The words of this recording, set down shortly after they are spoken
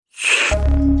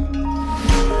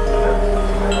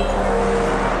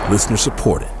Listener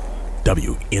supported.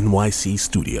 WNYC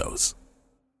Studios.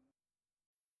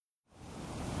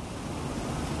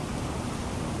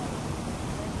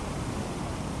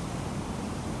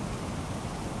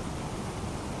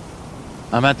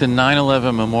 I'm at the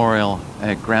 9/11 Memorial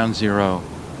at Ground Zero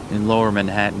in Lower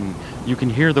Manhattan. You can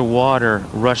hear the water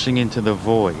rushing into the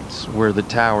voids where the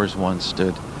towers once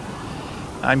stood.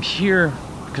 I'm here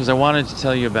because I wanted to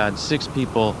tell you about 6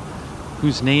 people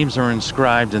whose names are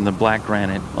inscribed in the black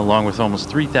granite, along with almost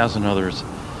 3,000 others.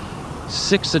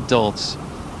 6 adults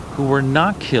who were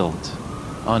not killed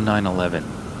on 9/11.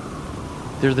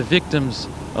 They're the victims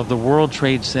of the World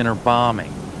Trade Center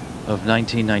bombing of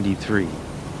 1993.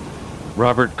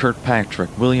 Robert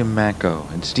Kirkpatrick, William Macko,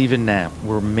 and Stephen Knapp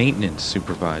were maintenance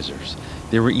supervisors.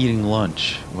 They were eating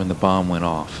lunch when the bomb went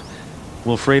off.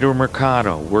 Wilfredo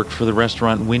Mercado worked for the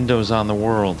restaurant Windows on the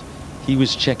World. He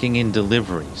was checking in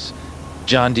deliveries.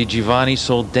 John DiGiovanni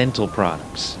sold dental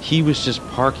products. He was just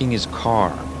parking his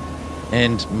car.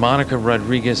 And Monica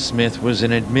Rodriguez-Smith was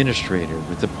an administrator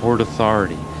with the Port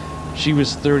Authority. She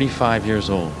was 35 years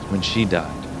old when she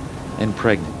died, and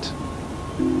pregnant.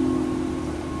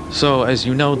 So, as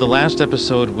you know, the last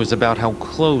episode was about how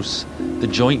close the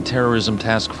Joint Terrorism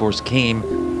Task Force came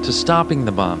to stopping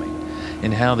the bombing,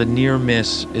 and how the near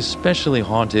miss especially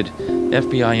haunted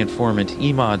FBI informant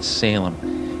Emad Salem.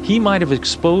 He might have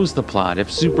exposed the plot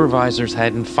if supervisors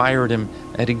hadn't fired him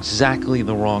at exactly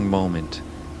the wrong moment.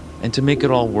 And to make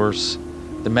it all worse,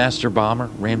 the master bomber,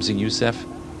 Ramzi Youssef,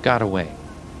 got away.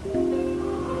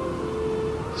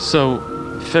 So,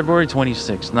 February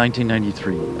 26,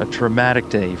 1993, a traumatic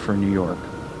day for New York.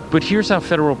 But here's how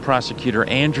federal prosecutor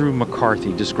Andrew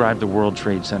McCarthy described the World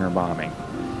Trade Center bombing.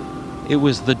 It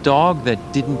was the dog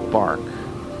that didn't bark.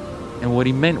 And what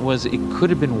he meant was it could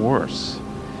have been worse.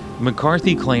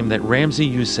 McCarthy claimed that Ramzi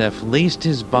Youssef laced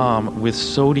his bomb with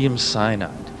sodium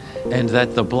cyanide, and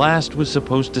that the blast was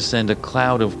supposed to send a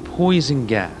cloud of poison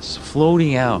gas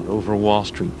floating out over Wall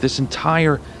Street, this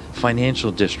entire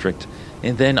financial district,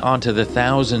 and then onto the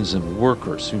thousands of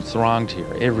workers who thronged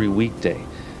here every weekday.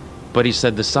 But he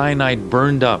said the cyanide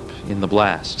burned up in the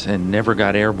blast and never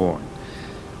got airborne.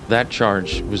 That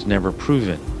charge was never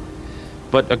proven.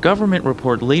 But a government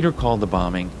report later called the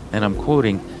bombing, and I'm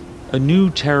quoting, a new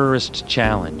terrorist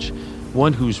challenge,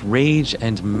 one whose rage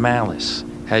and malice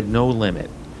had no limit,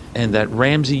 and that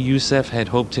Ramzi Youssef had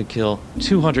hoped to kill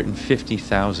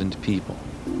 250,000 people.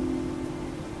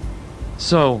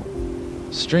 So,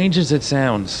 strange as it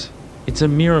sounds, it's a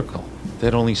miracle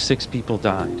that only 6 people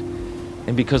died.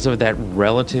 And because of that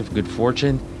relative good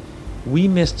fortune, we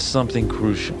missed something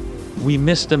crucial. We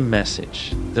missed a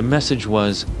message. The message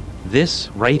was, this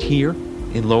right here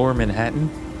in Lower Manhattan,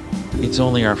 it's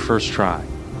only our first try.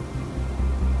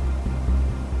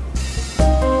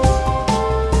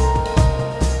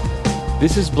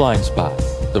 This is Blind Spot,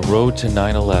 the road to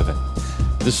 9/11.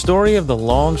 The story of the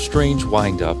long, strange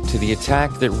wind-up to the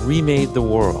attack that remade the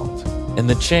world, and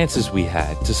the chances we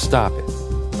had to stop it.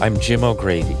 I'm Jim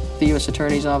O'Grady. The U.S.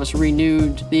 Attorney's Office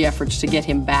renewed the efforts to get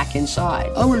him back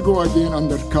inside. I will go again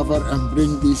undercover and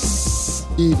bring these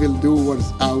evildoers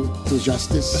out to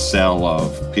justice. The cell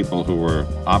of people who were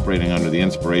operating under the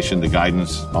inspiration, the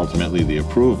guidance, ultimately the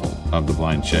approval of the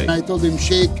Blind Sheikh. I told him,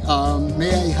 Sheikh, may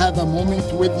I have a moment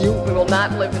with you? We will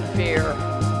not live in fear.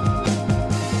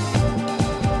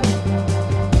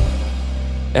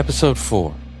 Episode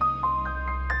 4.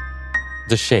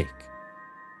 The Sheikh.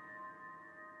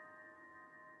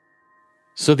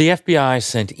 So the FBI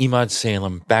sent Emad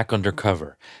Salem back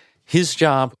undercover. His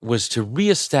job was to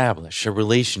reestablish a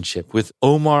relationship with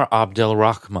Omar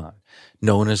Abdelrahman,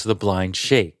 known as the Blind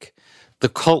Sheikh, the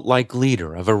cult-like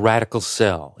leader of a radical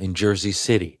cell in Jersey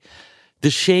City. The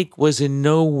Sheikh was in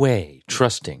no way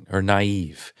trusting or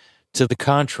naive. To the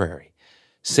contrary,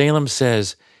 Salem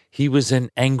says he was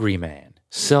an angry man,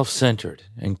 self-centered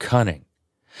and cunning.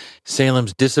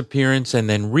 Salem's disappearance and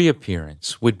then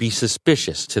reappearance would be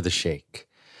suspicious to the Sheikh.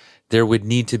 There would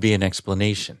need to be an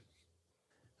explanation.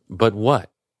 But what?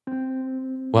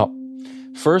 Well,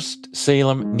 first,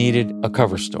 Salem needed a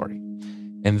cover story.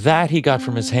 And that he got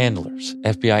from his handlers,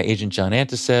 FBI agent John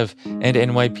Antisev and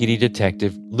NYPD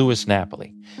detective Louis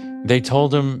Napoli. They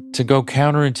told him to go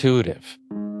counterintuitive.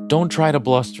 Don't try to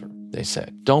bluster, they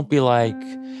said. Don't be like,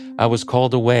 I was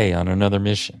called away on another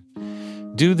mission.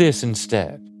 Do this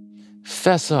instead.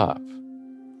 Fess up.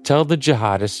 Tell the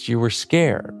jihadists you were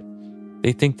scared.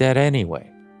 They think that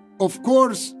anyway. Of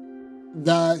course,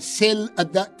 the cell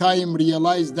at that time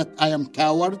realized that I am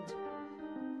coward.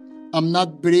 I'm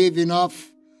not brave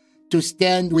enough to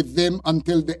stand with them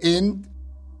until the end.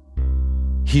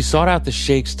 He sought out the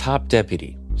Sheikh's top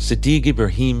deputy, Siddig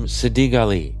Ibrahim Siddig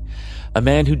Ali, a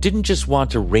man who didn't just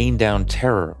want to rain down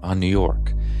terror on New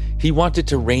York. He wanted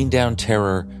to rain down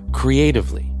terror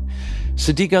creatively.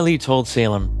 Siddig Ali told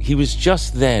Salem he was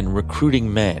just then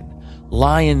recruiting men,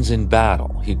 lions in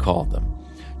battle, he called them,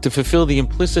 to fulfill the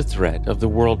implicit threat of the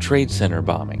World Trade Center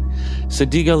bombing.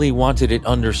 Siddig Ali wanted it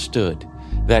understood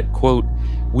that, quote,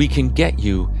 we can get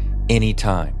you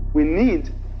anytime. We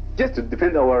need just to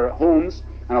defend our homes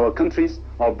and our countries,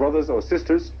 our brothers, our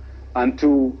sisters, and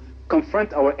to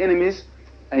confront our enemies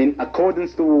in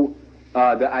accordance to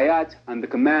the ayat and the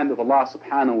command of Allah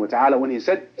subhanahu wa ta'ala when he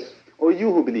said, O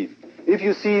you who believe, if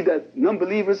you see that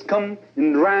non-believers come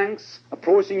in ranks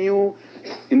approaching you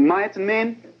in might and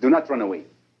main, do not run away.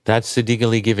 That's Siddig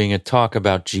Ali giving a talk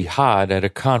about jihad at a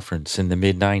conference in the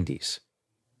mid-90s.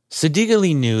 Siddig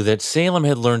Ali knew that Salem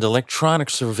had learned electronic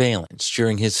surveillance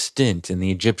during his stint in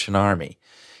the Egyptian army.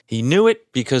 He knew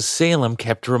it because Salem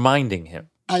kept reminding him.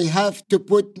 I have to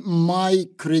put my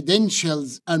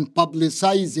credentials and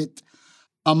publicize it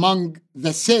among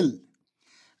the cell.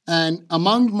 And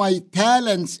among my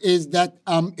talents is that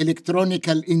I'm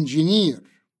electronical engineer.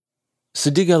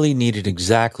 Siddig Ali needed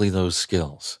exactly those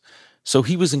skills, so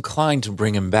he was inclined to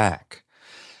bring him back.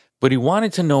 But he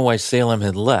wanted to know why Salem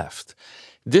had left.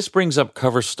 This brings up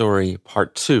cover story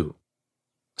part 2.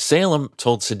 Salem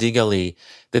told Siddig Ali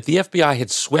that the FBI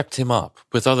had swept him up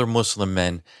with other Muslim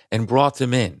men and brought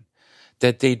them in,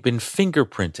 that they'd been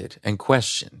fingerprinted and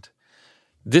questioned.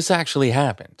 This actually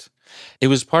happened. It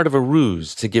was part of a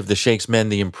ruse to give the Sheikh's men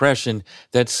the impression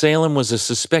that Salem was a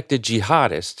suspected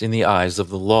jihadist in the eyes of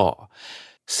the law.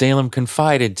 Salem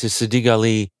confided to Siddig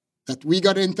Ali that we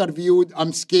got interviewed,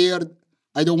 I'm scared,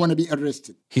 I don't want to be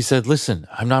arrested. He said, listen,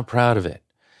 I'm not proud of it,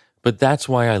 but that's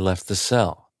why I left the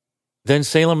cell. Then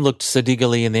Salem looked Siddig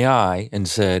Ali in the eye and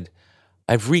said,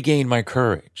 I've regained my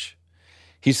courage.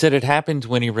 He said it happened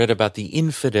when he read about the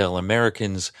infidel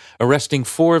Americans arresting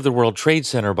 4 of the World Trade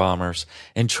Center bombers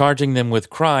and charging them with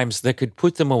crimes that could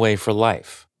put them away for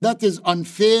life. That is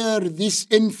unfair. These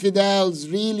infidels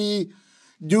really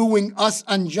doing us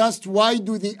unjust. Why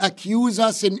do they accuse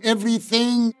us in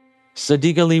everything?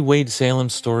 Siddig Ali weighed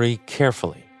Salem's story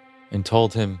carefully and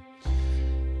told him,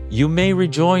 you may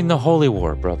rejoin the holy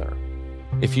war, brother,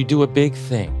 if you do a big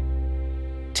thing.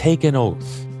 Take an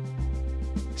oath.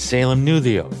 Salem knew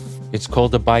the oath. It's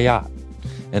called a bayat,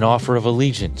 an offer of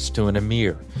allegiance to an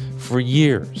emir. For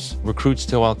years, recruits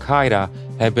to Al-Qaeda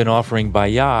had been offering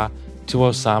bayat to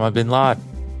Osama bin Laden.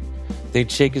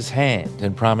 They'd shake his hand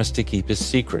and promise to keep his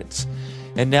secrets.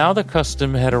 And now the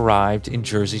custom had arrived in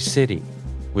Jersey City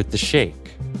with the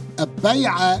Sheikh. A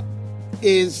bayat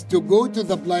is to go to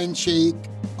the Blind Sheikh,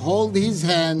 hold his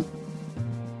hand,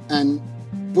 and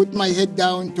put my head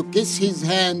down to kiss his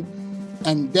hand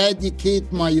and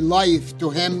dedicate my life to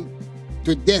him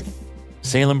to death.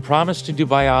 Salem promised to do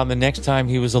bayat the next time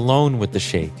he was alone with the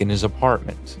Sheikh in his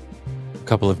apartment. A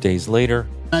couple of days later,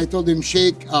 I told him,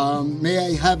 Sheikh, may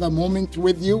I have a moment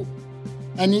with you?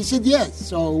 And he said yes.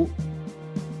 So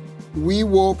we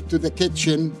walked to the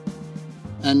kitchen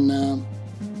and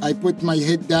I put my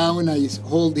head down, I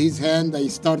hold his hand, I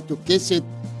start to kiss it.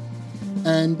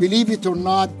 And believe it or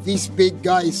not, this big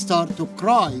guy start to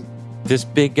cry. This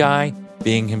big guy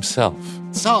being himself.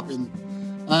 Sobbing.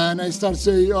 And I start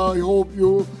saying, I hope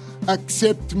you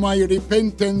accept my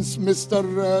repentance,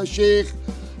 Mr. Sheikh.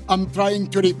 I'm trying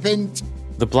to repent.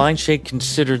 The Blind Sheikh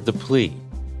considered the plea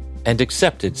and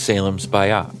accepted Salem's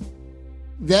bayat.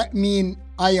 That means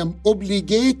I am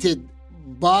obligated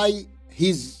by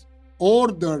his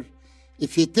order.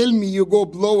 If he tell me you go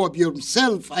blow up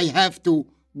yourself, I have to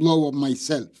blow up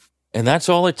myself. And that's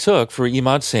all it took for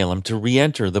Emad Salem to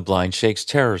re-enter the Blind Sheikh's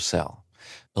terror cell.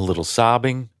 A little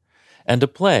sobbing, and a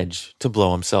pledge to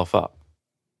blow himself up.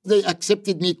 They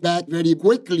accepted me back very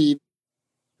quickly.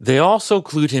 They also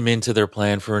clued him into their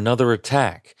plan for another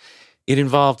attack. It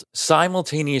involved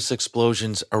simultaneous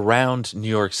explosions around New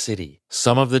York City.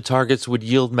 Some of the targets would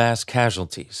yield mass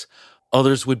casualties.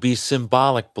 Others would be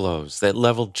symbolic blows that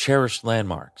leveled cherished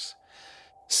landmarks.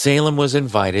 Salem was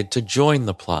invited to join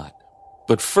the plot.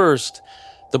 But first,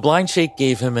 the Blind Sheikh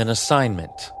gave him an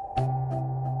assignment.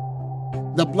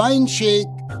 The Blind Sheikh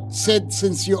said,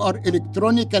 since you are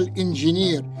electronical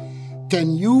engineer,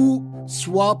 can you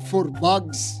swap for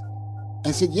bugs?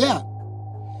 I said, yeah.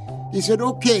 He said,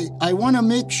 okay, I want to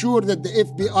make sure that the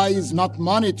FBI is not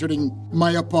monitoring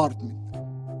my apartment.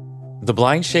 The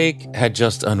Blind Sheikh had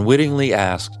just unwittingly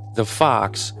asked the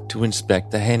Fox to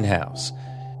inspect the hen house.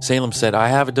 Salem said, I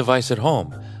have a device at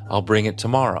home. I'll bring it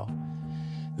tomorrow.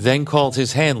 Then called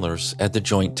his handlers at the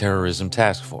Joint Terrorism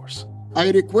Task Force.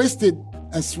 I requested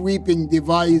a sweeping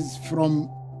device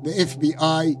from the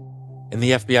FBI, And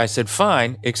the FBI said,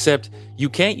 fine, except you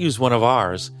can't use one of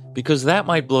ours because that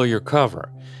might blow your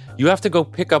cover. You have to go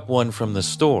pick up one from the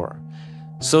store.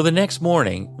 So the next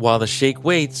morning, while the sheikh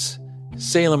waits,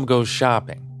 Salem goes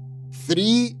shopping.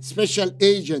 3 special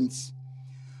agents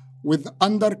with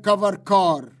undercover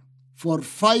car for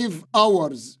 5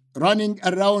 hours running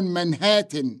around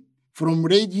Manhattan from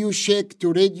Radio Shack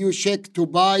to Radio Shack to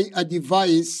buy a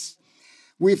device.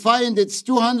 We find it's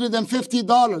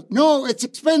 $250. No, it's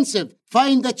expensive.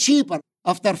 Find it cheaper.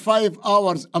 After 5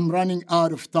 hours, I'm running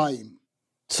out of time.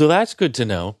 So that's good to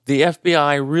know. The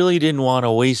FBI really didn't want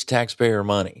to waste taxpayer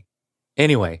money.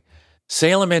 Anyway,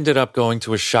 Salem ended up going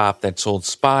to a shop that sold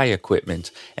spy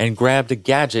equipment and grabbed a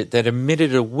gadget that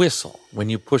emitted a whistle when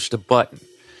you pushed a button.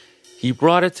 He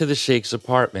brought it to the sheikh's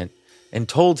apartment and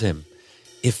told him,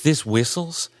 if this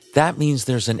whistles, that means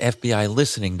there's an FBI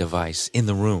listening device in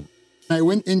the room. I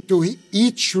went into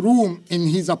each room in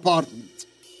his apartment.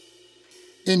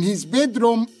 In his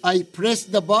bedroom, I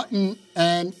pressed the button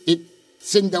and it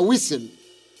sent a whistle.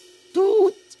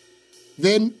 Toot!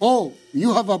 Then, oh,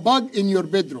 you have a bug in your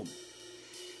bedroom.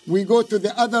 We go to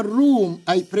the other room.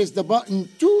 I press the button.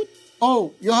 Toot!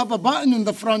 Oh, you have a button in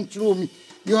the front room.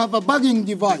 You have a bugging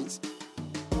device.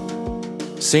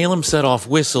 Salem set off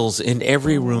whistles in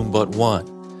every room but one,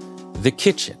 the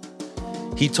kitchen.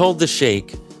 He told the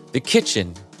sheikh, the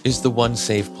kitchen is the one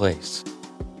safe place.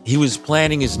 He was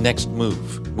planning his next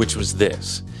move, which was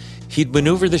this. He'd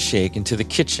maneuver the sheikh into the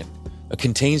kitchen, a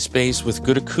contained space with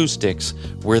good acoustics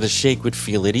where the sheikh would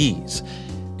feel at ease,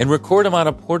 and record him on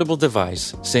a portable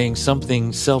device saying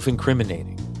something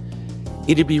self-incriminating.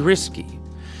 It'd be risky.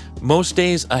 Most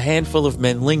days, a handful of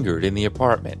men lingered in the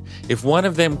apartment. If one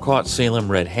of them caught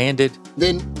Salem red-handed,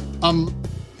 then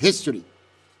history.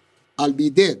 I'll be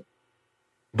dead.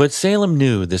 But Salem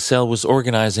knew the cell was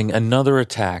organizing another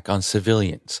attack on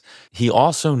civilians. He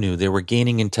also knew they were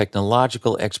gaining in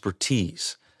technological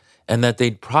expertise and that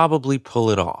they'd probably pull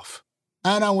it off.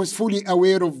 And I was fully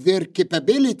aware of their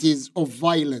capabilities of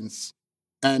violence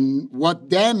and what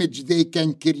damage they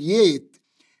can create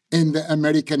in the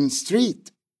American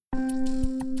street.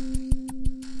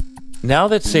 Now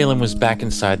that Salem was back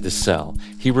inside the cell,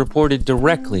 he reported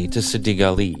directly to Siddig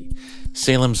Ali.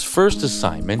 Salem's first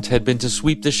assignment had been to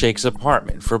sweep the sheikh's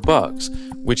apartment for bugs,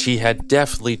 which he had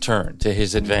deftly turned to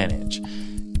his advantage.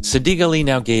 Siddig Ali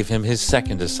now gave him his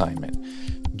second assignment.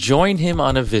 Join him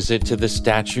on a visit to the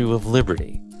Statue of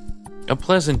Liberty. A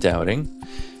pleasant outing,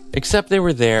 except they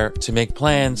were there to make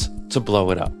plans to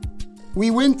blow it up.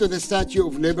 We went to the Statue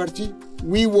of Liberty.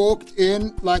 We walked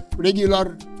in like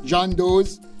regular John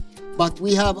Does, but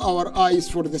we have our eyes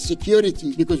for the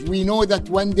security because we know that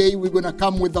one day we're going to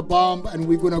come with a bomb and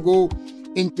we're going to go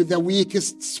into the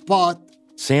weakest spot.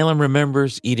 Salem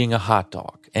remembers eating a hot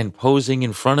dog and posing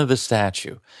in front of the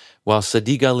statue while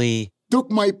Siddig Ali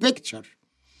took my picture.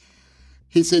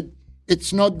 He said,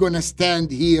 it's not going to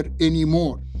stand here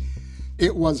anymore.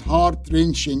 It was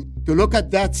heart-wrenching to look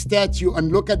at that statue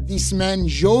and look at this man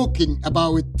joking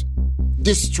about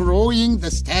destroying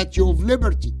the Statue of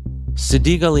Liberty.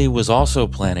 Siddig Ali was also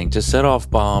planning to set off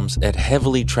bombs at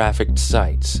heavily trafficked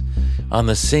sites on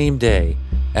the same day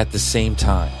at the same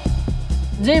time.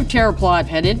 The Day of Terror plot,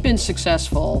 had it been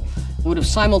successful, would have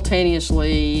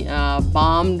simultaneously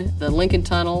bombed the Lincoln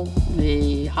Tunnel,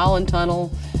 the Holland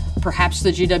Tunnel, perhaps the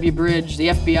GW Bridge, the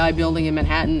FBI building in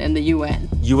Manhattan, and the UN.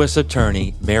 U.S.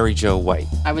 Attorney Mary Jo White.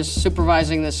 I was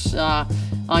supervising this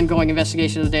ongoing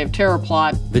investigation of the Day of Terror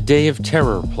plot. The Day of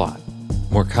Terror plot,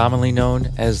 more commonly known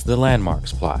as the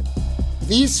Landmarks plot.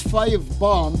 These 5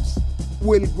 bombs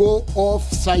will go off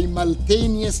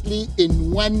simultaneously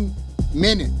in 1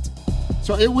 minute.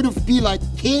 So it would have been like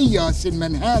chaos in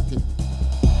Manhattan.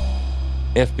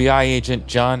 FBI agent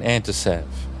John Antisev.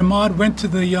 Emad went to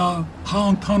the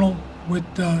Holland Tunnel with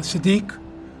Siddig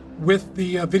with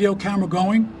the video camera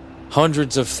going.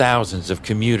 Hundreds of thousands of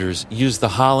commuters use the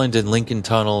Holland and Lincoln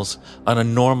tunnels on a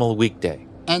normal weekday.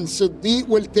 And Siddig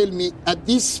will tell me, at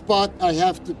this spot, I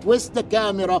have to twist the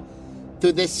camera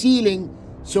to the ceiling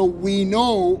so we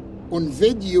know on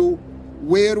video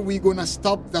where we're going to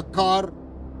stop the car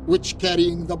which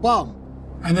carrying the bomb.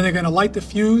 And then they're going to light the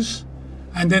fuse,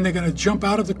 and then they're going to jump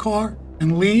out of the car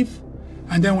and leave.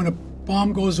 And then when a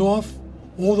bomb goes off,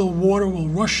 all the water will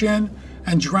rush in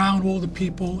and drown all the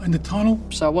people in the tunnel.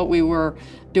 So what we were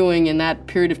doing in that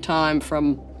period of time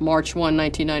from March 1,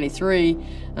 1993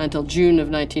 until June of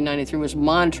 1993 was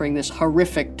monitoring this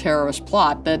horrific terrorist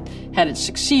plot that, had it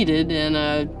succeeded in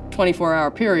a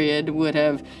 24-hour period, would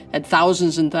have had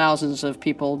thousands and thousands of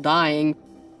people dying.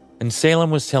 And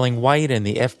Salem was telling White and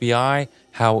the FBI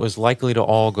how it was likely to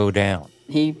all go down.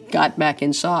 he got back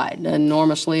inside.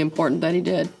 Enormously important that he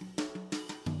did.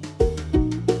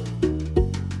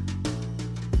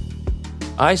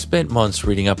 I spent months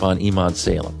reading up on Emad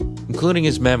Salem, including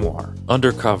his memoir,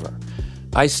 Undercover.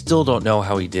 I still don't know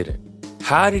how he did it.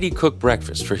 How did he cook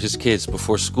breakfast for his kids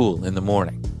before school in the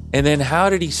morning? And then how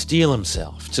did he steel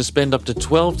himself to spend up to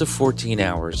 12 to 14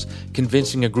 hours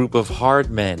convincing a group of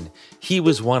hard men he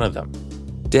was one of them,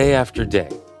 day after day?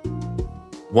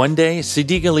 One day,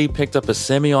 Siddig Ali picked up a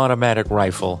semi-automatic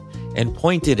rifle and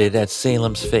pointed it at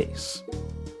Salem's face,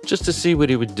 just to see what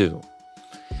he would do.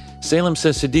 Salem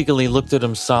says Siddig Ali looked at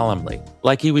him solemnly,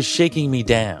 like he was shaking me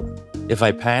down. If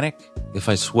I panic, if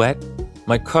I sweat,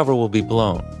 my cover will be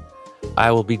blown.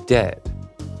 I will be dead.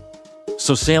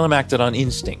 So Salem acted on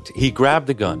instinct. He grabbed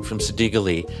the gun from Siddig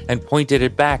Ali and pointed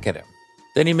it back at him.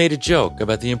 Then he made a joke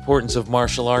about the importance of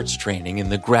martial arts training in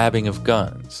the grabbing of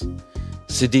guns.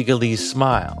 Siddig Ali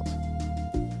smiled.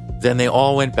 Then they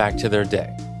all went back to their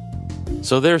day.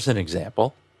 So there's an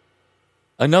example.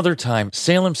 Another time,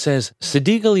 Salem says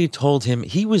Siddig Ali told him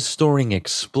he was storing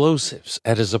explosives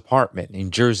at his apartment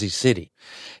in Jersey City.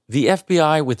 The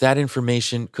FBI, with that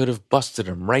information, could have busted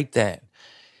him right then.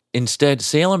 Instead,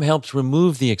 Salem helped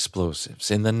remove the explosives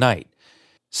in the night.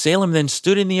 Salem then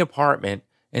stood in the apartment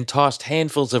and tossed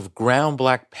handfuls of ground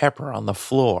black pepper on the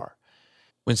floor.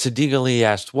 When Siddig Ali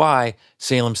asked why,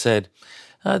 Salem said,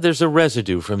 there's a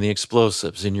residue from the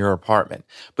explosives in your apartment,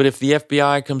 but if the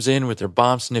FBI comes in with their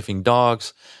bomb-sniffing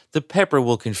dogs, the pepper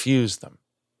will confuse them.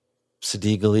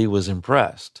 Siddig Ali was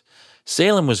impressed.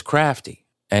 Salem was crafty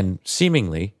and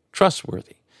seemingly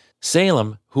trustworthy.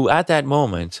 Salem, who at that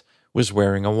moment was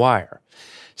wearing a wire.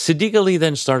 Siddig Ali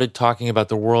then started talking about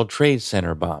the World Trade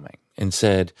Center bombing and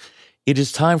said, "It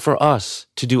is time for us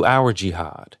to do our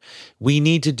jihad. We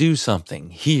need to do something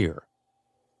here."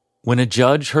 When a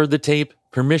judge heard the tape,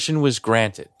 permission was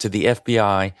granted to the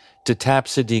FBI to tap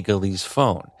Siddig Ali's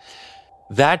phone.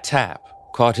 That tap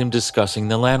caught him discussing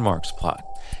the Landmarks plot,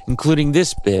 including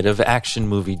this bit of action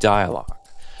movie dialogue.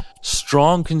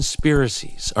 Strong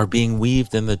conspiracies are being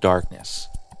weaved in the darkness,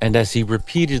 and as he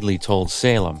repeatedly told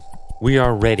Salem, we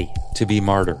are ready to be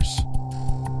martyrs.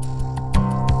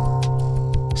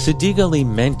 Siddig Ali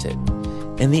meant it,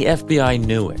 and the FBI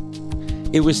knew it.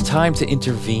 It was time to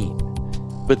intervene,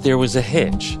 but there was a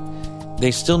hitch. They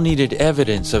still needed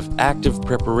evidence of active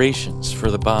preparations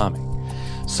for the bombing.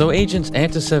 So agents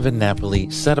Antisev and Napoli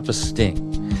set up a sting.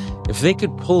 If they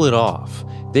could pull it off,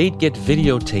 they'd get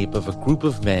videotape of a group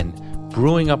of men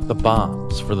brewing up the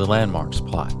bombs for the Landmarks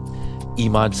plot.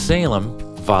 Emad Salem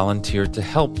volunteered to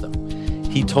help them.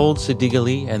 He told Siddig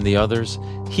Ali and the others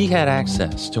he had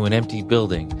access to an empty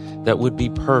building that would be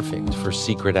perfect for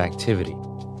secret activity.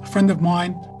 A friend of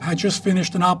mine had just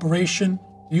finished an operation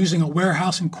using a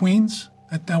warehouse in Queens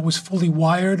that was fully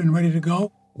wired and ready to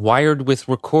go. Wired with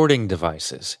recording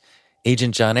devices,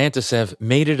 Agent John Antisev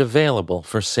made it available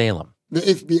for Salem. The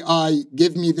FBI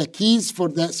gave me the keys for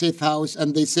that safe house,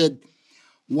 and they said,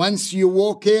 once you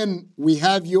walk in, we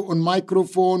have you on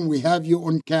microphone, we have you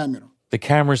on camera. The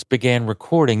cameras began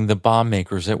recording the bomb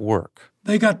makers at work.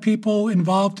 They got people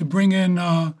involved to bring in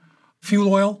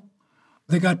fuel oil.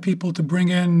 They got people to bring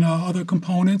in other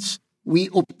components. We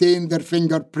obtained their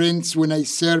fingerprints when I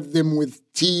served them with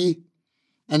tea,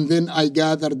 and then I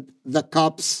gathered the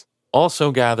cups.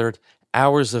 Also gathered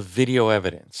hours of video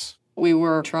evidence. We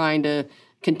were trying to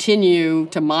continue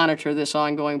to monitor this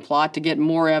ongoing plot, to get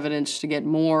more evidence, to get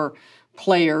more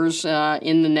players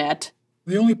in the net.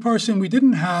 The only person we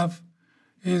didn't have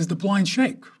is the Blind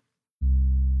Sheikh.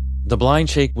 The Blind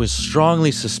Sheikh was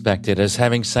strongly suspected as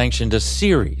having sanctioned a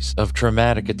series of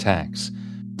traumatic attacks,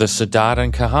 the Sadat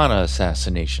and Kahana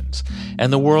assassinations,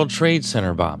 and the World Trade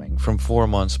Center bombing from 4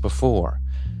 months before.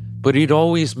 But he'd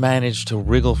always managed to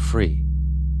wriggle free.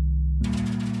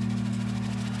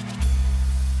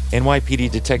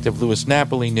 NYPD Detective Louis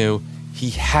Napoli knew he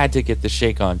had to get the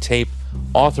Sheikh on tape,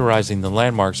 authorizing the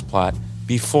Landmarks plot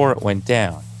before it went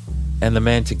down. And the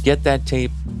man to get that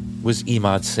tape was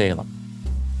Emad Salem.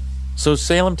 So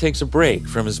Salem takes a break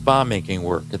from his bomb-making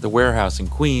work at the warehouse in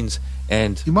Queens,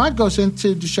 and Emad goes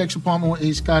into the Sheikh's apartment where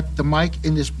he's got the mic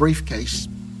in this briefcase.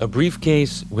 A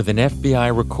briefcase with an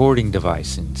FBI recording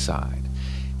device inside.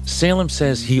 Salem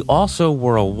says he also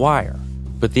wore a wire,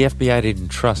 but the FBI didn't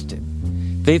trust it.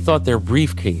 They thought their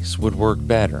briefcase would work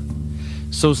better.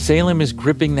 So Salem is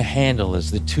gripping the handle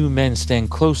as the two men stand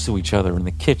close to each other in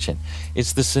the kitchen.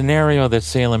 It's the scenario that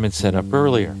Salem had set up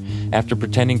earlier. After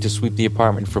pretending to sweep the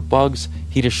apartment for bugs,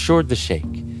 he'd assured the Sheikh,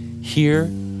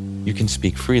 "Here, you can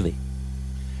speak freely."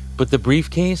 But the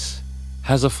briefcase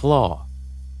has a flaw.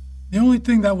 The only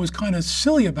thing that was kind of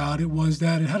silly about it was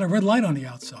that it had a red light on the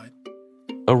outside.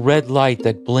 a red light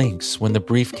that blinks when the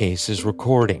briefcase is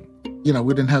recording. You know,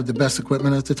 we didn't have the best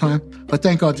equipment at the time, but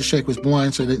thank God the Sheikh was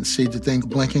blind, so he didn't see the thing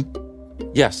blinking.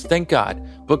 Yes, thank God.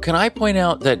 But can I point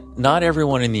out that not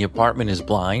everyone in the apartment is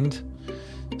blind?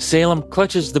 Salem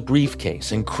clutches the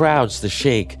briefcase and crowds the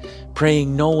Sheikh,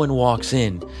 praying no one walks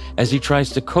in as he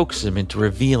tries to coax him into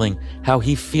revealing how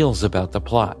he feels about the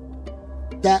plot.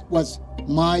 That was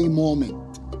my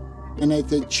moment. And I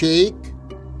said, Sheikh,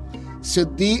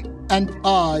 Siddig and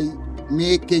I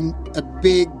making a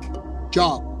big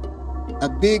job. A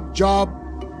big job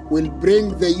will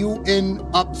bring the UN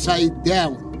upside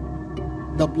down.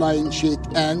 The Blind Sheikh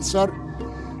answered,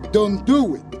 don't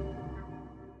do it.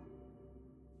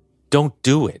 Don't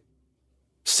do it.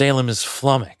 Salem is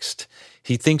flummoxed.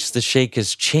 He thinks the Sheikh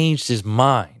has changed his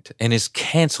mind and is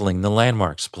canceling the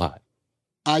landmarks plot.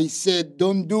 I said,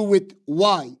 don't do it.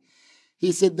 Why?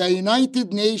 He said, the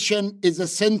United Nations is a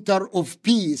center of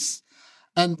peace,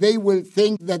 and they will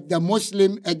think that the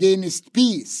Muslim against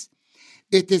peace.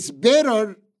 It is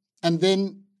better. And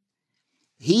then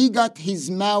he got his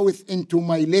mouth into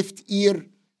my left ear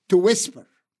to whisper.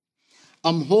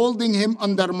 I'm holding him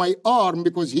under my arm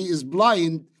because he is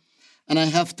blind, and I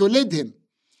have to lead him.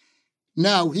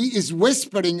 Now he is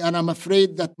whispering, and I'm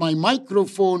afraid that my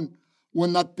microphone will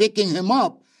not picking him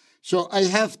up. So I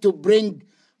have to bring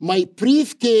my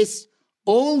briefcase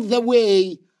all the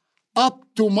way up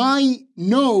to my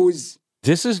nose.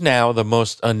 This is now the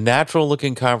most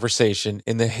unnatural-looking conversation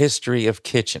in the history of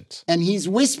kitchens. And he's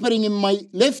whispering in my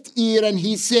left ear, and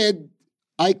he said,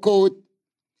 I quote,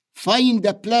 find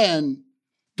a plan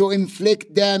to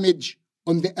inflict damage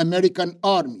on the American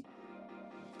army.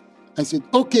 I said,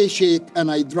 okay, Sheikh,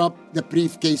 and I dropped the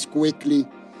briefcase quickly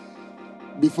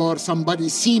before somebody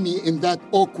see me in that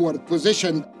awkward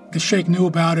position. The Sheikh knew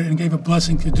about it and gave a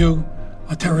blessing to do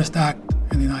a terrorist act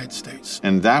in the United States.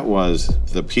 And that was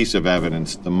the piece of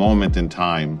evidence, the moment in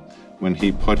time when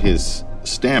he put his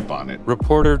stamp on it.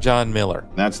 Reporter John Miller.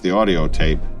 That's the audio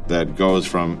tape that goes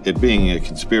from it being a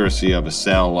conspiracy of a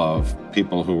cell of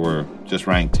people who were just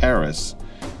ranked terrorists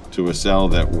to a cell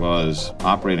that was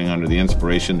operating under the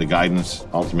inspiration, the guidance,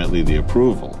 ultimately the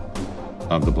approval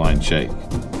of the Blind Sheikh.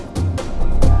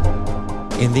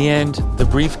 In the end, the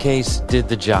briefcase did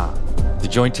the job. The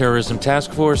Joint Terrorism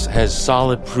Task Force has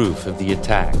solid proof of the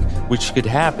attack, which could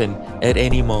happen at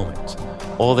any moment.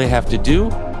 All they have to do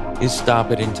is stop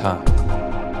it in time.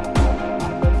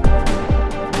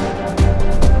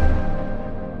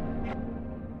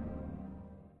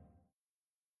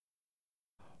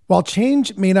 While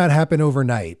change may not happen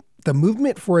overnight, the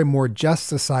movement for a more just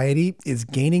society is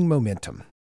gaining momentum.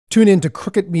 Tune in to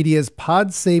Crooked Media's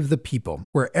Pod Save the People,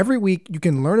 where every week you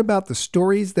can learn about the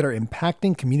stories that are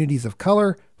impacting communities of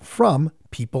color from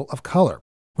people of color.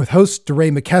 With hosts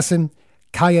DeRay McKesson,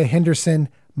 Kaya Henderson,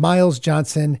 Miles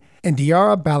Johnson, and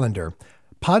Diara Ballender,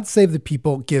 Pod Save the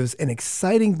People gives an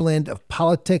exciting blend of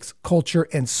politics, culture,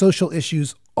 and social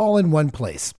issues all in one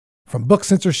place. From book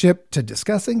censorship to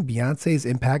discussing Beyoncé's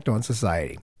impact on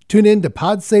society. Tune in to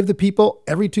Pod Save the People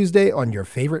every Tuesday on your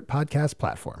favorite podcast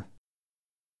platform.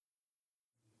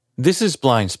 This is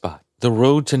Blind Spot, the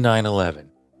road to 9/11.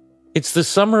 It's the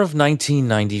summer of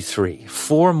 1993,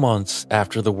 4 months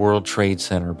after the World Trade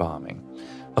Center bombing.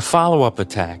 A follow-up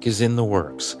attack is in the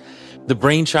works. The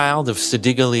brainchild of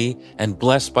Siddig Ali and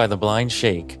blessed by the Blind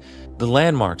Sheikh, the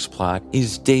landmarks plot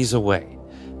is days away.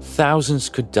 Thousands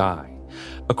could die.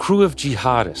 A crew of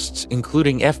jihadists,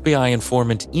 including FBI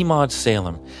informant Emad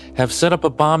Salem, have set up a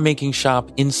bomb-making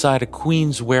shop inside a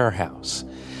Queens warehouse.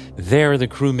 There, the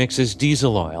crew mixes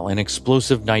diesel oil and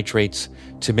explosive nitrates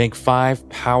to make 5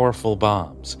 powerful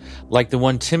bombs, like the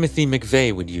one Timothy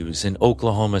McVeigh would use in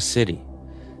Oklahoma City.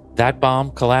 That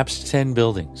bomb collapsed 10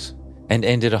 buildings and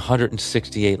ended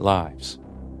 168 lives.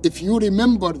 If you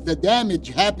remember, the damage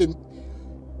happened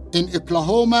in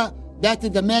Oklahoma. That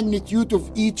is the magnitude of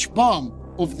each bomb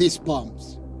of these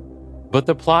bombs. But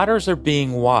the plotters are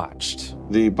being watched.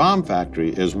 The bomb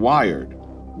factory is wired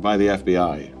by the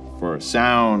FBI for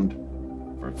sound,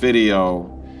 for video,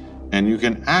 and you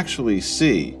can actually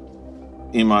see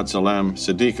Emad Salem,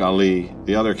 Siddig Ali,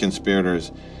 the other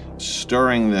conspirators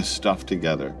stirring this stuff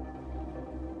together.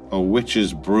 A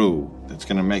witch's brew that's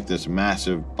going to make this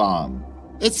massive bomb.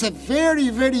 It's a very,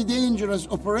 very dangerous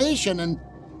operation, and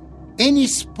any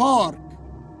spark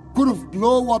could have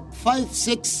blown up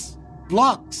 5-6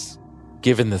 blocks.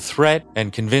 Given the threat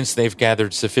and convinced they've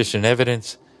gathered sufficient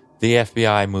evidence, the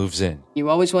FBI moves in. You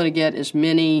always want to get as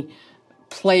many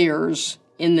players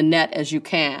in the net as you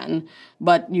can,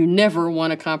 but you never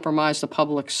want to compromise the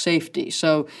public's safety.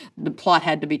 So the plot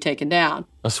had to be taken down.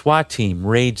 A SWAT team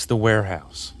raids the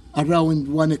warehouse. around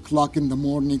 1 o'clock in the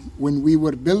morning when we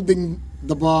were building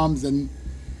the bombs, and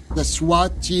the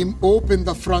SWAT team opened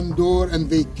the front door and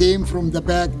they came from the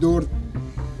back door,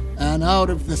 and out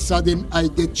of the sudden I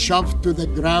get shoved to the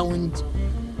ground,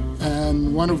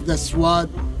 and one of the SWAT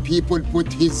people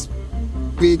put his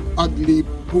big ugly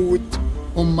boot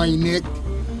on my neck,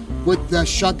 put the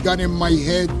shotgun in my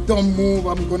head, don't move,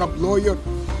 I'm gonna blow you.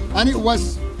 And it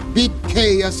was big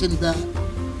chaos in the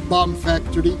bomb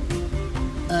factory.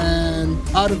 And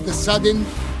out of the sudden,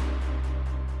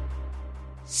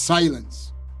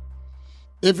 silence.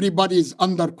 Everybody is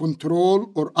under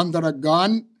control or under a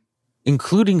gun.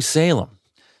 Including Salem.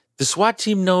 The SWAT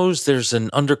team knows there's an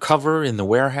undercover in the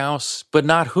warehouse, but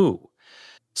not who.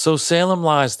 So Salem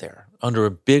lies there under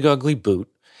a big ugly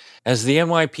boot as the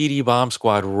NYPD bomb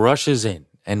squad rushes in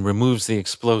and removes the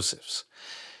explosives.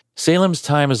 Salem's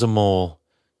time as a mole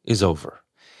is over.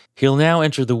 He'll now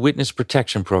enter the witness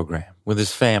protection program with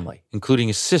his family, including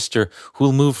his sister, who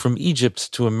will move from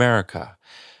Egypt to America.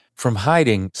 From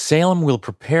hiding, Salem will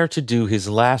prepare to do his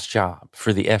last job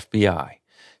for the FBI,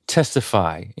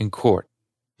 testify in court.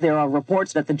 There are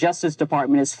reports that the Justice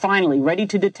Department is finally ready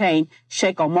to detain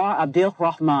Sheikh Omar Abdel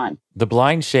Rahman. The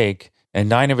Blind Sheikh and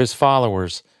 9 of his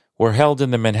followers were held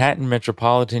in the Manhattan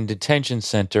Metropolitan Detention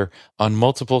Center on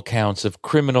multiple counts of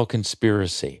criminal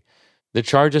conspiracy. The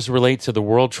charges relate to the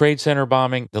World Trade Center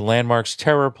bombing, the Landmarks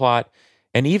terror plot,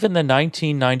 and even the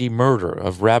 1990 murder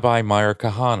of Rabbi Meir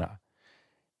Kahane.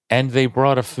 And they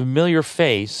brought a familiar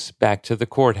face back to the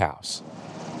courthouse.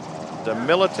 The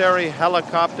military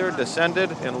helicopter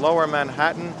descended in lower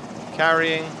Manhattan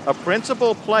carrying a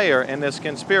principal player in this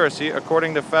conspiracy,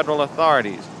 according to federal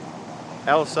authorities,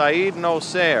 El Said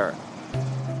Nosair.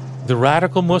 The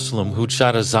radical Muslim who'd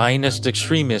shot a Zionist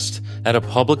extremist at a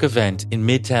public event in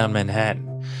Midtown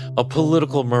Manhattan. A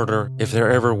political murder, if there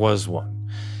ever was one.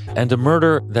 And a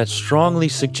murder that strongly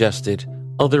suggested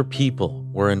other people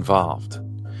were involved.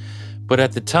 But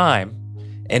at the time,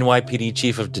 NYPD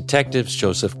Chief of Detectives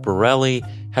Joseph Borelli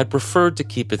had preferred to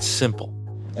keep it simple.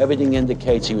 Everything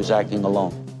indicates he was acting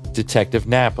alone. Detective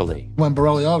Napoli. When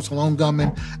Borelli, it's a lone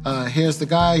gunman. Here's the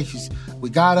guy. We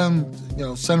got him.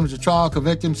 Send him to trial,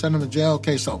 convict him, send him to jail.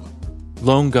 Case over.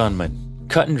 Lone gunman,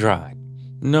 cut and dried.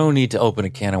 No need to open a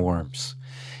can of worms.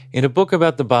 In a book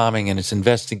about the bombing and its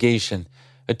investigation,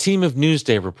 a team of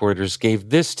Newsday reporters gave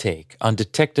this take on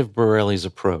Detective Borelli's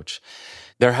approach.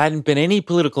 There hadn't been any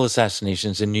political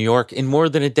assassinations in New York in more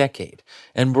than a decade,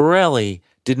 and Borelli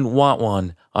didn't want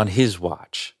one on his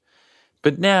watch.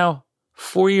 But now,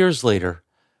 4 years later,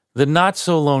 the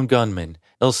not-so-lone gunman,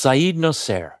 El Said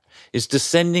Nosair, is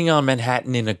descending on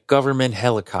Manhattan in a government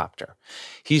helicopter.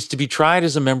 He's to be tried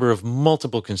as a member of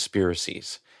multiple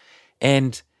conspiracies.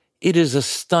 And it is a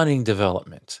stunning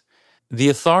development. The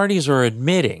authorities are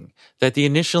admitting that the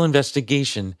initial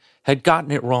investigation had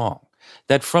gotten it wrong,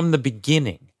 that from the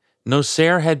beginning,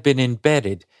 Nosair had been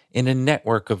embedded in a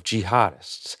network of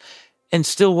jihadists, and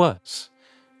still was.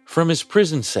 From his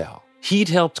prison cell, he'd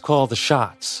helped call the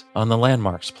shots on the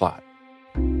Landmarks plot.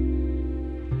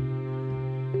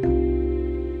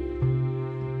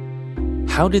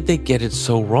 How did they get it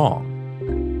so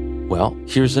wrong? Well,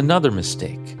 here's another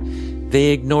mistake.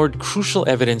 They ignored crucial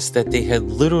evidence that they had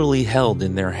literally held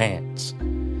in their hands.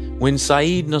 When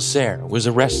Said Nosair was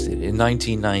arrested in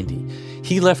 1990,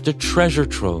 he left a treasure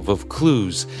trove of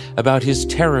clues about his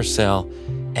terror cell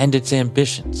and its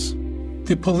ambitions.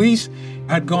 The police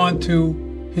had gone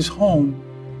to his home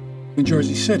in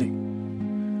Jersey City,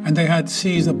 and they had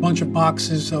seized a bunch of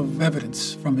boxes of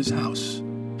evidence from his house.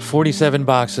 47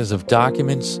 boxes of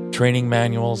documents, training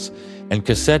manuals, and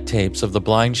cassette tapes of the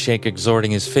Blind Sheikh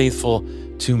exhorting his faithful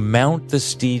to mount the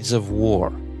steeds of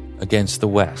war against the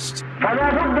West.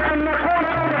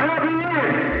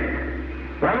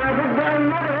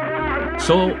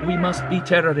 So we must be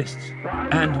terrorists,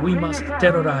 and we must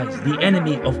terrorize the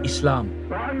enemy of Islam,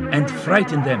 and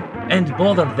frighten them, and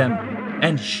bother them,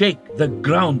 and shake the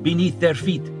ground beneath their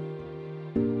feet.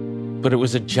 But it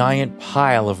was a giant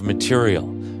pile of material,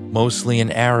 mostly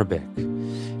in Arabic,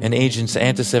 and agents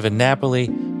Antisev and Napoli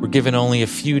were given only a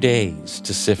few days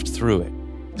to sift through it.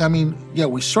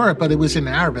 We saw it, but it was in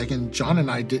Arabic, and John and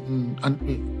I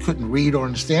couldn't read or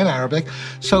understand Arabic,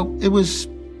 so it was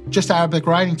just Arabic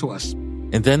writing to us.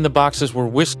 And then the boxes were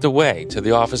whisked away to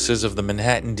the offices of the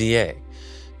Manhattan DA.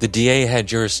 The DA had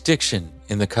jurisdiction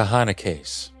in the Kahane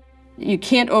case. You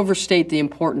can't overstate the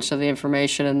importance of the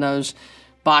information in those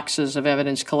boxes of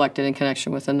evidence collected in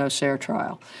connection with the Nosair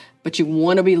trial. But you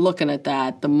want to be looking at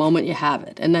that the moment you have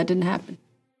it, and that didn't happen.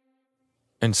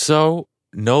 And so,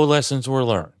 no lessons were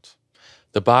learned.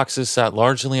 The boxes sat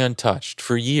largely untouched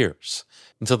for years,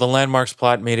 until the landmarks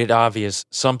plot made it obvious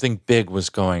something big was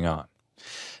going on.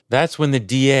 That's when the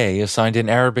DA assigned an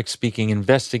Arabic-speaking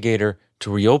investigator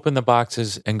to reopen the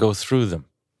boxes and go through them.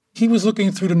 He was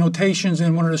looking through the notations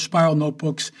in one of the spiral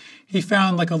notebooks. He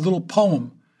found like a little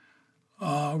poem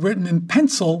written in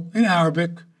pencil in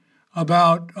Arabic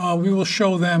about, we will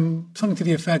show them, something to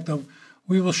the effect of,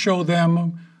 we will show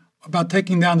them about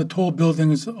taking down the tall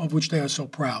buildings of which they are so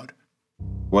proud.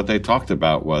 What they talked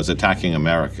about was attacking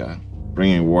America,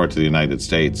 bringing war to the United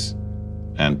States,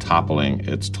 and toppling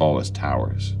its tallest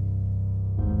towers.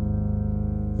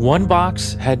 One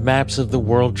box had maps of the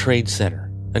World Trade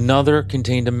Center. Another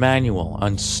contained a manual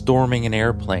on storming an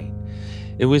airplane.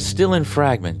 It was still in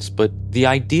fragments, but the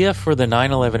idea for the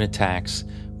 9/11 attacks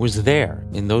was there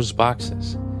in those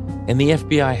boxes, and the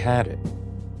FBI had it,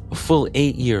 a full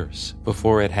 8 years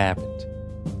before it happened.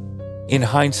 In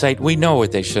hindsight, we know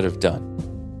what they should have done.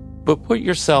 But put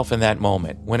yourself in that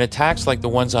moment when attacks like the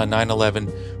ones on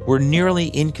 9/11 were nearly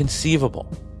inconceivable.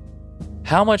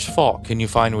 How much fault can you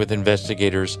find with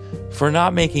investigators for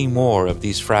not making more of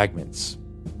these fragments?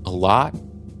 A lot?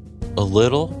 A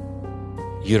little?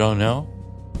 You don't know?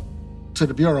 To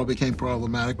the Bureau became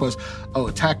problematic was,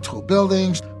 attack tall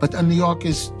buildings, but then New York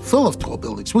is full of tall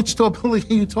buildings. Which tall building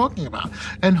are you talking about?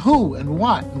 And who and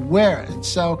what and where? And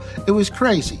so it was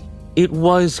crazy. It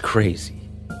was crazy.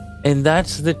 And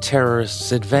that's the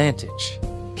terrorist's advantage.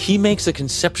 He makes a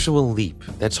conceptual leap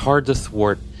that's hard to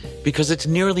thwart because it's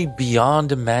nearly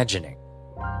beyond imagining.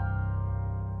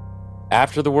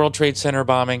 After the World Trade Center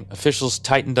bombing, officials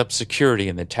tightened up security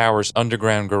in the tower's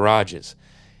underground garages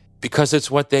because it's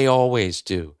what they always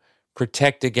do,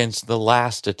 protect against the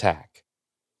last attack.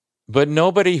 But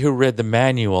nobody who read the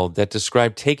manual that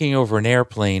described taking over an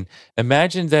airplane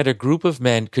imagined that a group of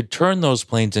men could turn those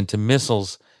planes into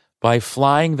missiles by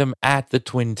flying them at the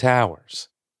Twin Towers.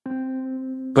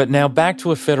 But now back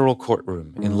to a federal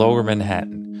courtroom in Lower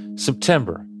Manhattan.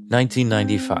 September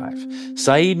 1995.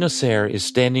 Saeed Nasser is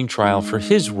standing trial for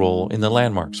his role in the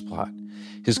landmarks plot.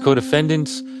 His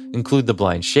co-defendants include the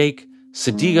Blind Sheikh,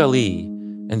 Siddig Ali,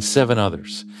 and 7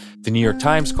 others. The New York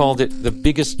Times called it the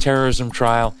biggest terrorism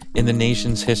trial in the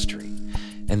nation's history.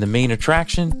 And the main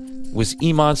attraction was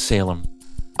Emad Salem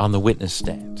on the witness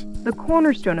stand. The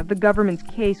cornerstone of the government's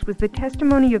case was the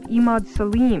testimony of Emad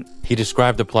Salem. He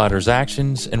described the plotters'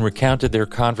 actions and recounted their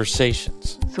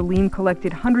conversations. Salem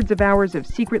collected hundreds of hours of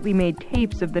secretly made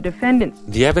tapes of the defendants.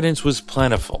 The evidence was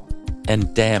plentiful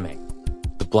and damning.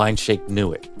 The Blind Sheikh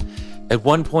knew it. At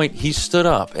one point, he stood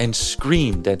up and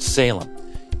screamed at Salem,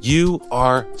 "You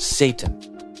are Satan."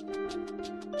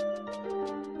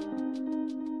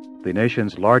 The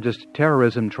nation's largest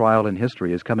terrorism trial in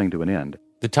history is coming to an end.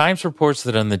 The Times reports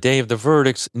that on the day of the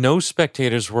verdicts, no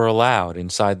spectators were allowed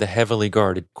inside the heavily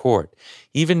guarded court.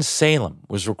 Even Salem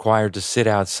was required to sit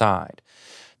outside.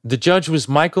 The judge was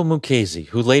Michael Mukasey,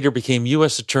 who later became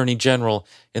U.S. Attorney General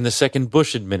in the second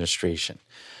Bush administration.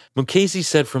 Mukasey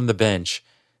said from the bench,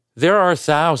 "There are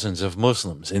thousands of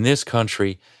Muslims in this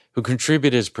country who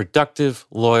contribute as productive,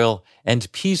 loyal,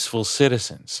 and peaceful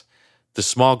citizens. The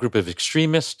small group of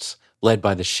extremists, led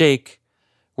by the Sheikh,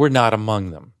 were not among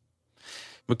them."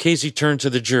 Mukasey turned to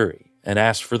the jury and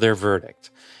asked for their verdict.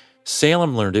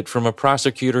 Salem learned it from a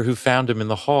prosecutor who found him in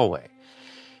the hallway.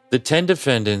 The 10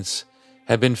 defendants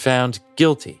had been found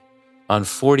guilty on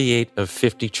 48 of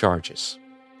 50 charges.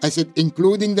 I said,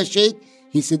 "Including the Sheikh?"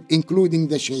 He said, "Including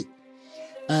the Sheikh."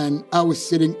 And I was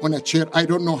sitting on a chair. I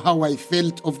don't know how I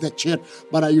felt of the chair,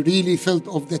 but I really felt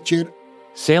of the chair.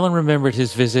 Salem remembered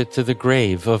his visit to the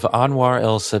grave of Anwar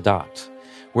el-Sadat,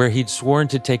 where he'd sworn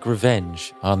to take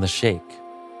revenge on the Sheikh.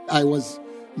 I was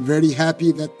very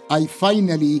happy that I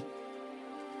finally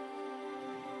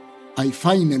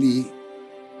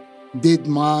did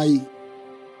my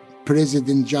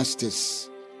president justice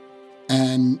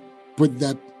and put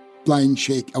the Blind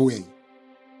Sheikh away.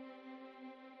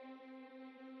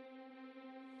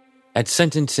 At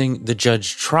sentencing, the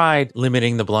judge tried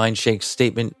limiting the Blind Sheikh's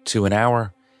statement to an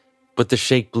hour, but the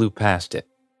Sheikh blew past it.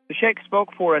 The Sheikh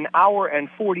spoke for an hour and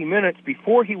 40 minutes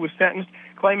before he was sentenced,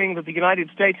 claiming that the United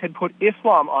States had put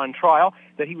Islam on trial,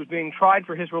 that he was being tried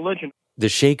for his religion. The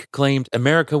Sheikh claimed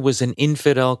America was an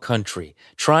infidel country,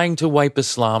 trying to wipe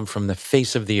Islam from the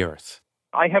face of the earth.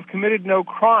 "I have committed no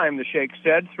crime," the Sheikh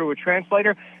said through a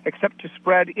translator, "except to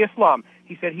spread Islam."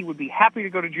 He said he would be happy to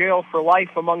go to jail for life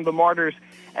among the martyrs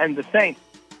and the saints.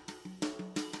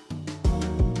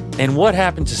 And what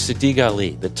happened to Siddig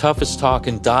Ali, the toughest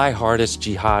talking, die-hardest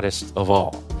jihadist of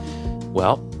all?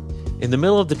 Well, in the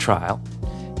middle of the trial,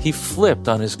 he flipped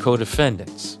on his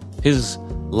co-defendants, his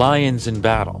lions in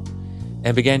battle,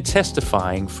 and began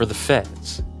testifying for the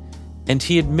feds. and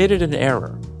he admitted an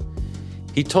error.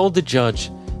 He told the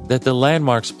judge that the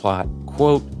landmarks plot,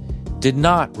 quote, did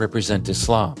not represent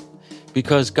Islam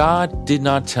because God did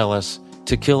not tell us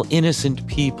to kill innocent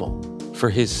people for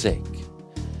his sake.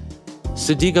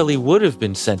 Siddig Ali would have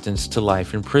been sentenced to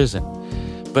life in prison,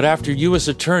 but after U.S.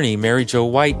 Attorney Mary Jo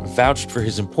White vouched for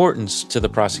his importance to the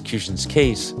prosecution's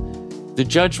case, the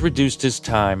judge reduced his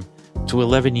time to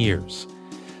 11 years.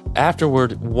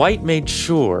 Afterward, White made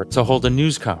sure to hold a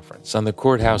news conference on the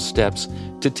courthouse steps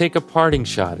to take a parting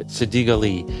shot at Siddig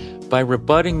Ali by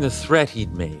rebutting the threat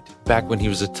he'd made back when he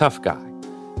was a tough guy,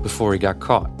 before he got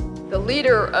caught. The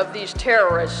leader of these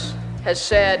terrorists has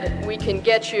said, we can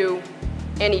get you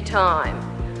anytime.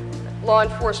 Law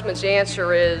enforcement's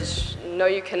answer is, no,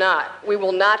 you cannot. We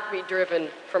will not be driven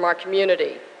from our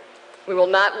community. We will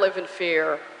not live in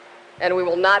fear, and we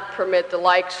will not permit the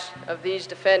likes of these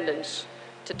defendants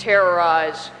to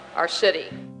terrorize our city.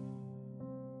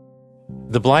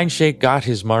 The Blind Sheikh got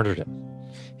his martyrdom.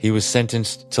 He was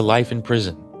sentenced to life in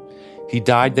prison. He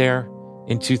died there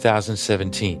in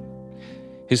 2017.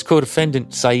 His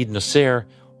co-defendant, Saeed Nasser,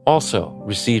 also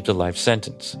received a life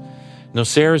sentence.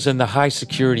 Nasser is in the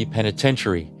high-security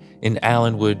penitentiary in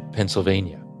Allenwood,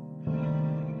 Pennsylvania.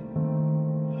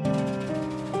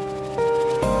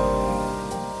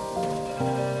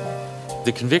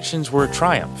 The convictions were a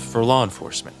triumph for law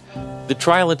enforcement. The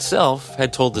trial itself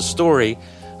had told the story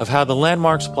of how the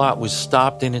landmarks plot was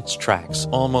stopped in its tracks,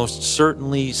 almost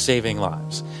certainly saving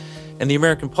lives. And the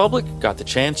American public got the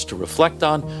chance to reflect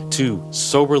on, to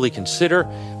soberly consider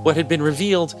what had been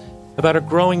revealed about a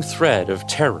growing threat of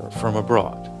terror from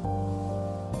abroad.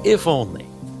 If only.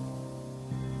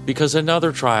 Because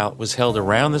another trial was held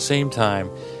around the same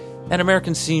time, and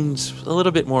Americans seemed a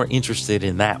little bit more interested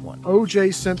in that one.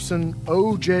 O.J. Simpson,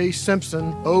 O.J.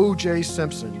 Simpson, O.J.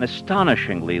 Simpson. An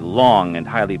astonishingly long and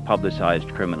highly publicized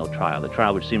criminal trial, a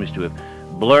trial which seems to have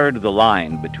blurred the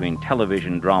line between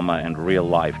television drama and real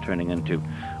life, turning into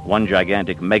one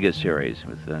gigantic mega-series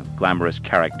with glamorous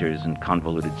characters and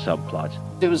convoluted subplots.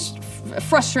 It was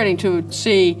frustrating to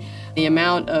see the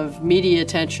amount of media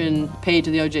attention paid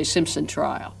to the O.J. Simpson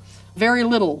trial. Very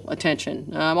little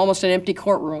attention, almost an empty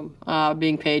courtroom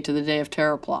being paid to the Day of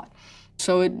Terror plot.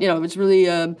 So, it's really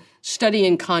a study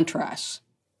in contrasts.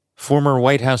 Former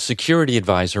White House security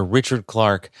advisor Richard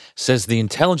Clarke says the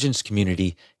intelligence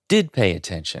community did pay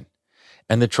attention,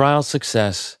 and the trial's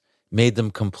success made them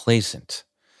complacent.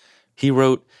 He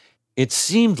wrote, "It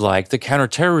seemed like the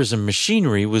counterterrorism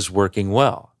machinery was working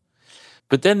well."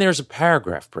 But then there's a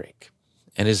paragraph break,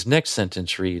 and his next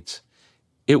sentence reads,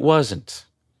 "It wasn't."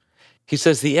 He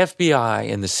says the FBI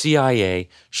and the CIA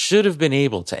should have been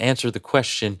able to answer the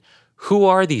question, who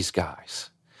are these guys?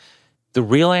 The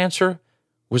real answer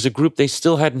was a group they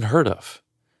still hadn't heard of,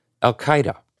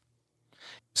 Al-Qaeda.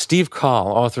 Steve Kahl,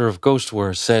 author of Ghost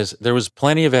Wars, says there was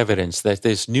plenty of evidence that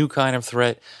this new kind of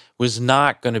threat was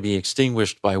not going to be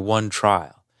extinguished by one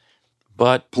trial.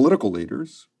 But political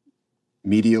leaders,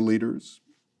 media leaders,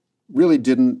 really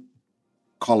didn't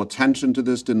call attention to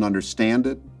this, didn't understand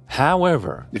it.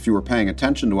 However, if you were paying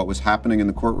attention to what was happening in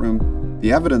the courtroom,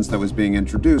 the evidence that was being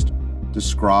introduced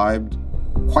described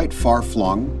quite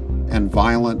far-flung and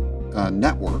violent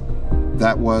network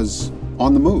that was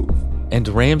on the move. And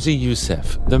Ramzi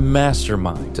Youssef, the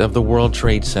mastermind of the World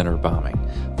Trade Center bombing,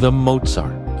 the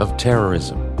Mozart of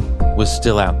terrorism, was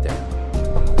still out there.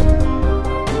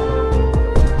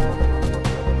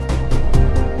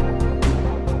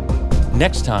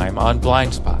 Next time on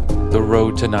Blind Spot, the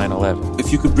road to 9/11.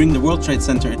 If you could bring the World Trade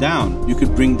Center down, you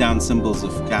could bring down symbols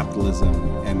of capitalism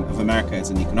and of America as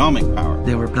an economic power.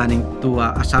 They were planning to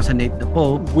assassinate the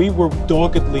Pope. We were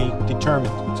doggedly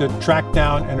determined to track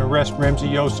down and arrest Ramzi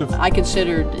Youssef. I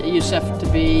considered Youssef to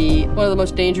be one of the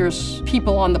most dangerous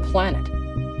people on the planet.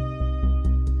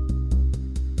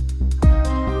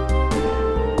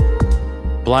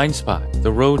 Blind Spot,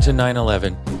 The Road to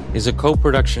 9/11 is a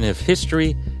co-production of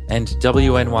History and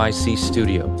WNYC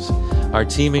Studios. Our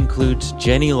team includes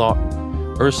Jenny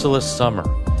Lawton, Ursula Summer,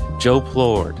 Joe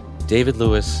Plord, David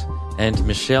Lewis, and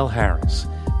Michelle Harris.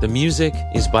 The music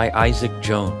is by Isaac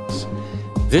Jones.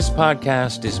 This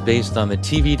podcast is based on the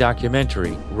TV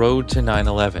documentary Road to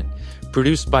 9/11,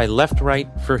 produced by Left Right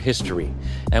for History,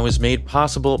 and was made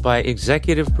possible by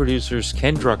executive producers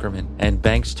Ken Druckerman and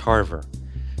Banks Tarver.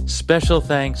 Special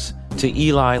thanks to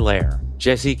Eli Lair,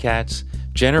 Jesse Katz,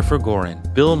 Jennifer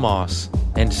Gorin, Bill Moss,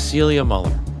 and Celia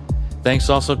Muller. Thanks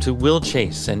also to Will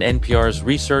Chase and NPR's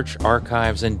Research,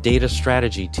 Archives, and Data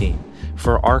Strategy team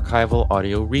for archival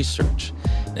audio research,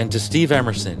 and to Steve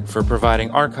Emerson for providing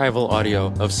archival audio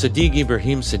of Siddig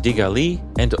Ibrahim Siddig Ali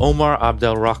and Omar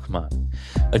Abdel Rahman.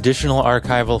 Additional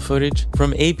archival footage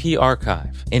from AP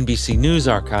Archive, NBC News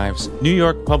Archives, New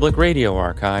York Public Radio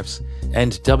Archives,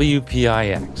 and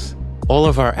WPIX. All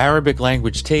of our Arabic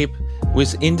language tape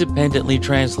was independently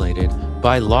translated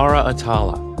by Lara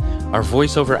Atala. Our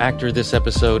voiceover actor this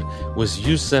episode was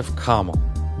Youssef Kamal.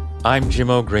 I'm Jim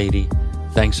O'Grady.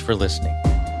 Thanks for listening.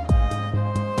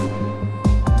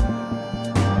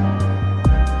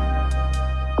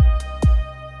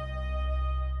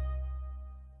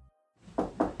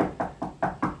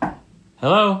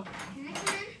 Hello?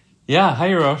 Yeah,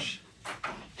 hi, Rosh.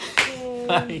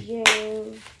 Hi.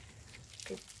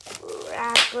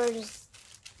 Rappers.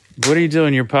 What are you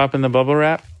doing? You're popping the bubble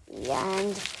wrap? Yeah, and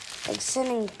like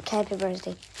singing happy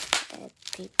birthday.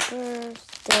 Happy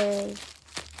birthday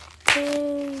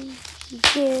to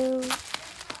you.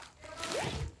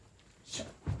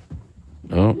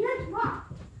 Oh.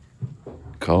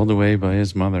 Called away by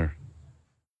his mother.